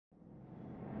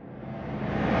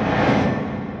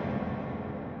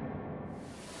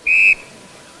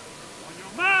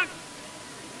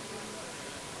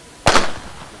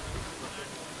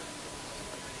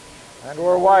And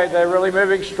we're away. They're really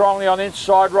moving strongly on the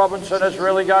inside. Robinson is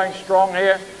really going strong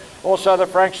here. Also the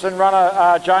Frankston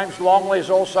runner, James Longley, is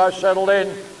also settled in.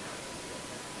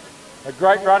 A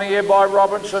great running here by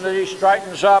Robinson as he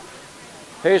straightens up.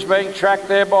 He's being tracked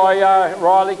there by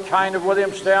Riley Kane of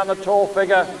Williamstown, the tall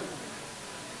figure.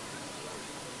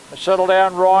 Settle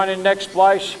down, Ryan in next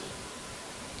place.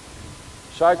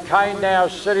 So Kane now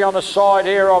sitting on the side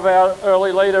here of our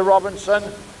early leader Robinson,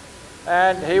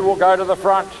 and he will go to the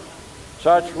front.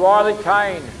 So it's Riley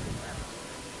Kane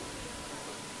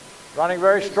running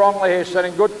very strongly here,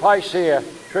 setting good pace here.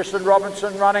 Tristan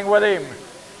Robinson running with him.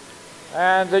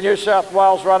 And the New South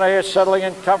Wales runner here settling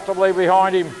in comfortably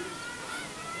behind him.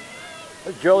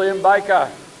 Julian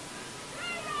Baker.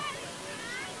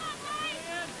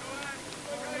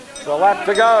 The lap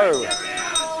to go.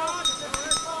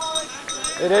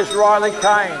 It is Riley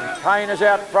Kane. Kane is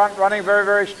out front running very,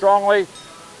 very strongly.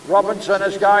 Robinson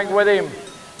is going with him.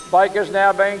 Baker's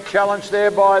now being challenged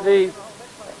there by the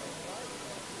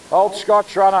old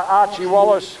Scotch runner Archie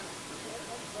Wallace.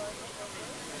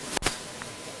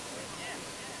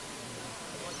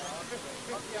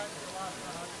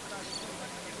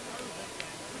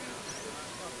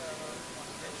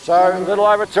 So a little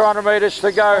over 200 metres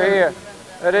to go here.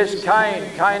 It is Kane.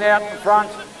 Kane out in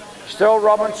front. Still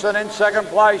Robinson in second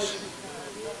place.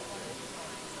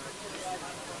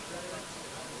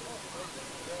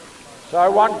 So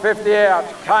 150 out.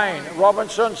 Kane.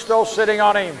 Robinson still sitting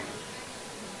on him.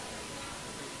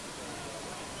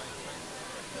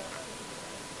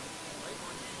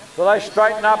 So they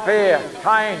straighten up here.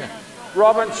 Kane.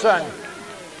 Robinson.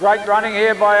 Great running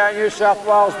here by our New South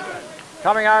Wales.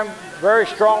 Coming home very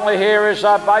strongly here is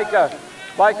Baker.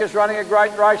 Baker's running a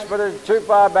great race, but it's too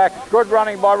far back. Good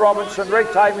running by Robinson,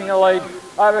 retaking the lead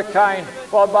over Kane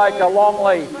by Baker.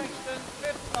 Longley.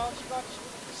 Fifth, Scotch,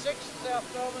 6th,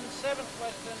 South Melbourne, 7th,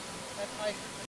 Western, and 8th.